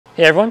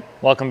Hey everyone,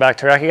 welcome back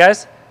to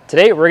RacquetGuys.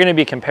 Today we're going to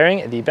be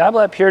comparing the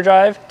Babolat Pure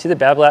Drive to the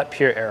Babolat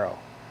Pure Aero.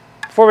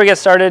 Before we get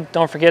started,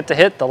 don't forget to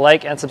hit the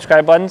like and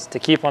subscribe buttons to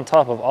keep on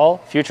top of all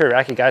future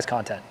RacquetGuys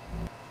content.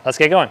 Let's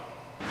get going.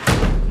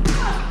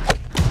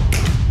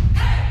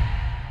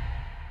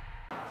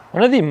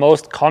 One of the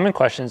most common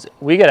questions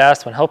we get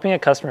asked when helping a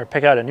customer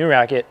pick out a new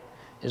racket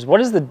is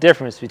what is the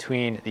difference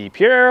between the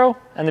Pure Aero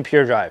and the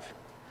Pure Drive?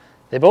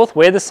 They both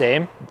weigh the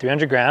same,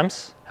 300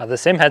 grams, have the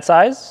same head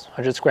size,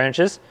 100 square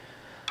inches,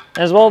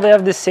 and as well, they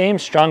have the same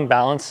strong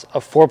balance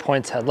of 4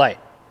 points headlight.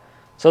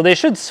 So they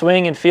should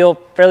swing and feel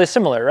fairly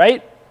similar,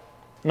 right?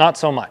 Not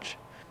so much.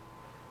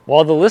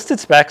 While the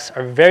listed specs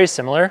are very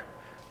similar,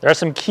 there are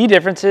some key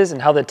differences in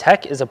how the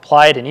tech is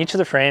applied in each of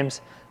the frames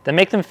that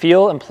make them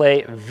feel and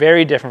play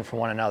very different from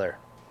one another.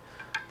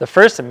 The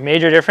first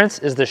major difference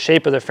is the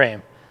shape of the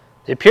frame.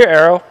 The Pure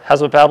Aero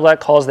has what Babolat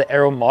calls the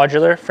Aero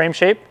modular frame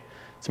shape.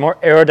 It's a more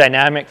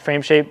aerodynamic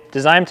frame shape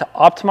designed to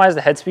optimize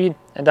the head speed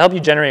and to help you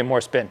generate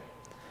more spin.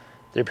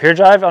 The Pure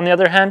Drive, on the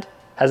other hand,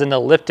 has an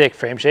elliptic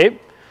frame shape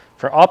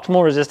for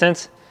optimal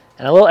resistance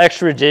and a little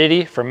extra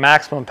rigidity for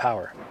maximum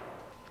power.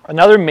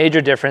 Another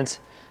major difference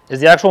is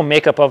the actual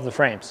makeup of the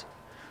frames.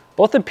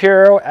 Both the Pure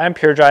Aero and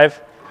Pure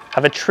Drive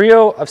have a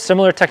trio of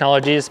similar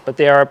technologies, but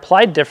they are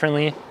applied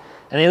differently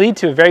and they lead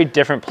to a very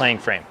different playing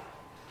frame.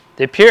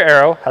 The Pure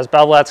Aero has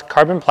Babolat's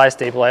carbon ply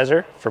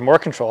stabilizer for more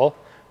control,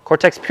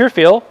 Cortex Pure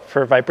Feel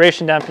for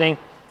vibration dampening,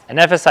 and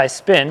FSI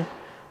Spin,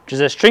 which is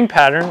a string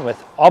pattern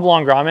with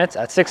oblong grommets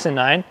at 6 and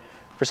 9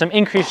 for some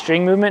increased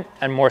string movement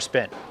and more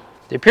spin.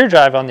 The Pure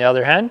Drive, on the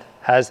other hand,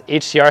 has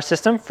HCR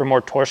system for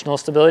more torsional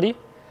stability,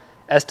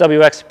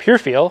 SWX Pure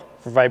Feel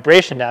for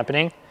vibration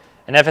dampening,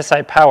 and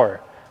FSI Power,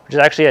 which is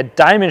actually a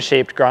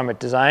diamond-shaped grommet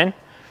design,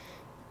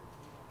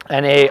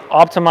 and a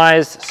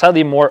optimized,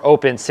 slightly more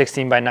open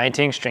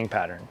 16x19 string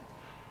pattern.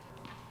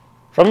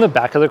 From the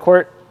back of the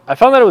court, I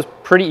found that it was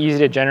pretty easy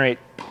to generate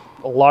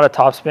a lot of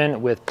topspin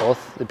with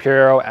both the Pure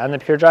Aero and the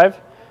Pure Drive.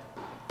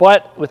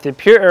 But with the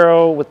Pure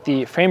Aero, with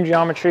the frame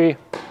geometry,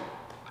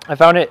 I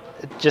found it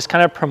just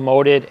kind of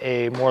promoted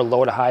a more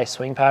low to high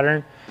swing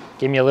pattern,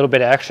 gave me a little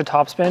bit of extra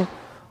topspin,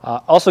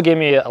 also gave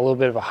me a little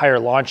bit of a higher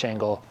launch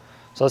angle.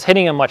 So I was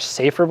hitting a much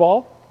safer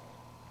ball.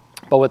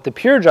 But with the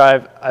Pure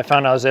Drive, I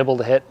found I was able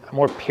to hit a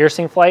more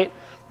piercing flight,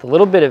 with a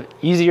little bit of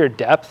easier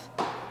depth.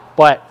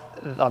 But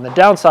on the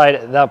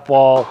downside, that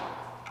ball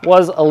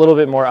was a little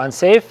bit more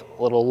unsafe,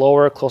 a little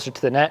lower, closer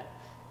to the net.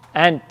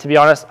 And to be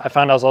honest, I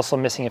found I was also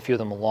missing a few of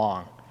them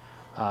along.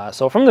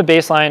 So from the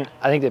baseline,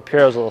 I think the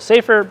Pure Aero is a little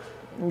safer,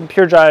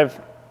 Pure Drive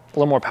a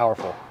little more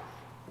powerful.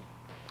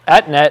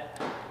 At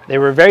net, they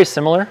were very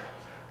similar.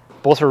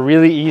 Both were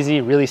really easy,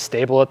 really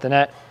stable at the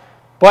net.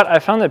 But I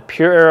found that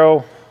Pure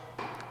Aero,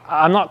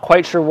 I'm not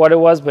quite sure what it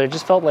was, but it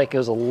just felt like it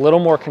was a little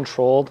more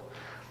controlled.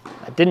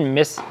 I didn't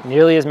miss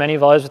nearly as many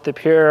volleys with the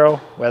Pure Aero,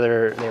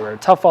 whether they were a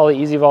tough volley,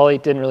 easy volley,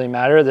 it didn't really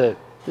matter. It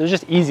was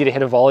just easy to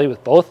hit a volley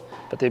with both,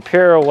 but the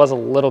Pure Aero was a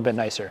little bit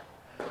nicer.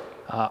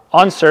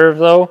 On serve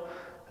though,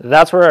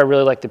 that's where I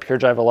really liked the Pure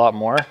Drive a lot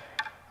more.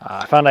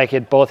 I found I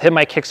could both hit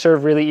my kick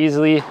serve really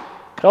easily,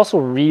 could also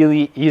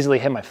really easily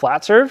hit my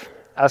flat serve,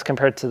 as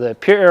compared to the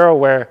Pure Aero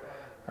where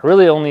I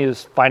really only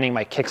was finding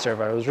my kick serve.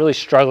 I was really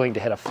struggling to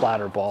hit a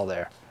flatter ball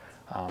there.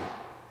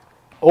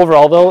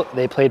 Overall though,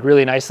 they played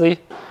really nicely.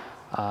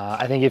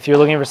 I think if you're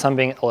looking for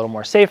something a little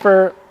more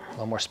safer, a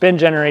little more spin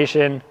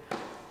generation,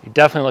 you're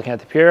definitely looking at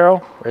the Pure Aero,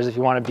 whereas if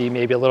you want to be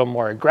maybe a little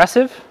more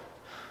aggressive,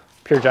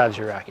 Pure Drive's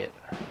your racket.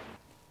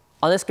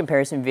 On this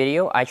comparison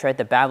video, I tried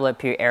the Babolat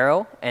Pure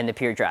Aero and the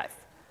Pure Drive.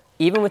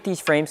 Even with these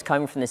frames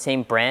coming from the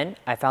same brand,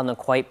 I found them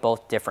quite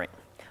both different.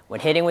 When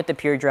hitting with the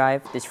Pure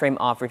Drive, this frame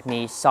offered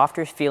me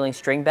softer feeling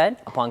string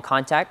bed upon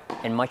contact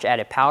and much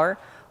added power,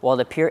 while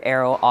the Pure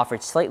Aero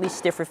offered slightly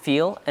stiffer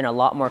feel and a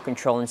lot more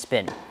control and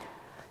spin.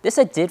 This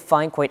I did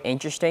find quite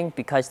interesting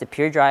because the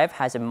Pure Drive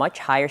has a much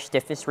higher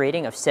stiffness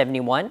rating of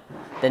 71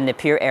 than the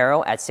Pure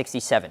Aero at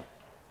 67.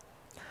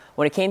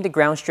 When it came to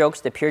ground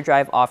strokes, the Pure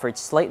Drive offered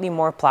slightly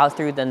more plow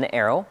through than the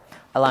Aero,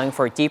 allowing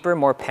for a deeper,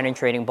 more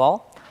penetrating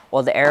ball,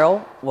 while the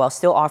Aero, while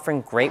still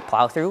offering great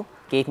plow through,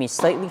 gave me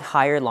slightly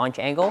higher launch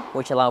angle,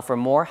 which allowed for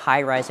more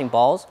high rising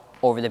balls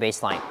over the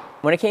baseline.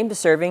 When it came to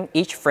serving,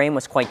 each frame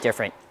was quite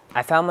different.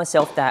 I found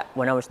myself that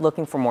when I was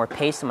looking for more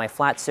pace in my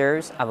flat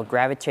serves, I would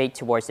gravitate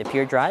towards the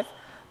Pure Drive,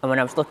 and when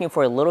I was looking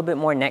for a little bit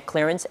more net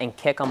clearance and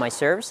kick on my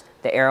serves,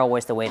 the Aero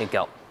was the way to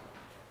go.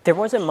 There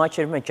wasn't much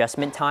of an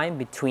adjustment time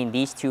between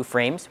these two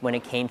frames when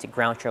it came to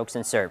ground strokes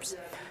and serves,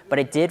 but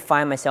I did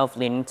find myself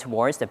leaning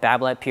towards the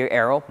Babolat Pure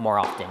Aero more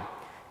often,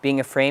 being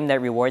a frame that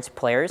rewards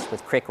players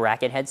with quick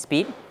racket head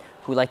speed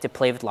who like to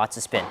play with lots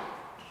of spin.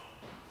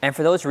 And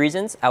for those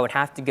reasons, I would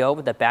have to go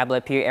with the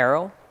Babolat Pure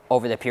Aero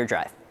over the Pure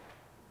Drive.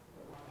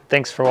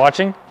 Thanks for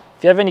watching.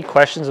 If you have any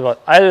questions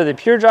about either the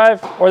Pure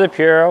Drive or the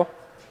Pure Aero,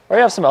 or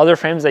you have some other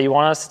frames that you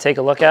want us to take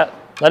a look at,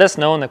 let us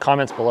know in the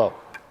comments below.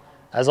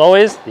 As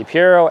always, the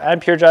Pure Aero and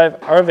Pure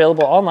Drive are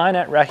available online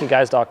at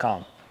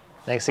RacquetGuys.com.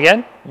 Thanks again,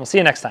 and we'll see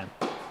you next time.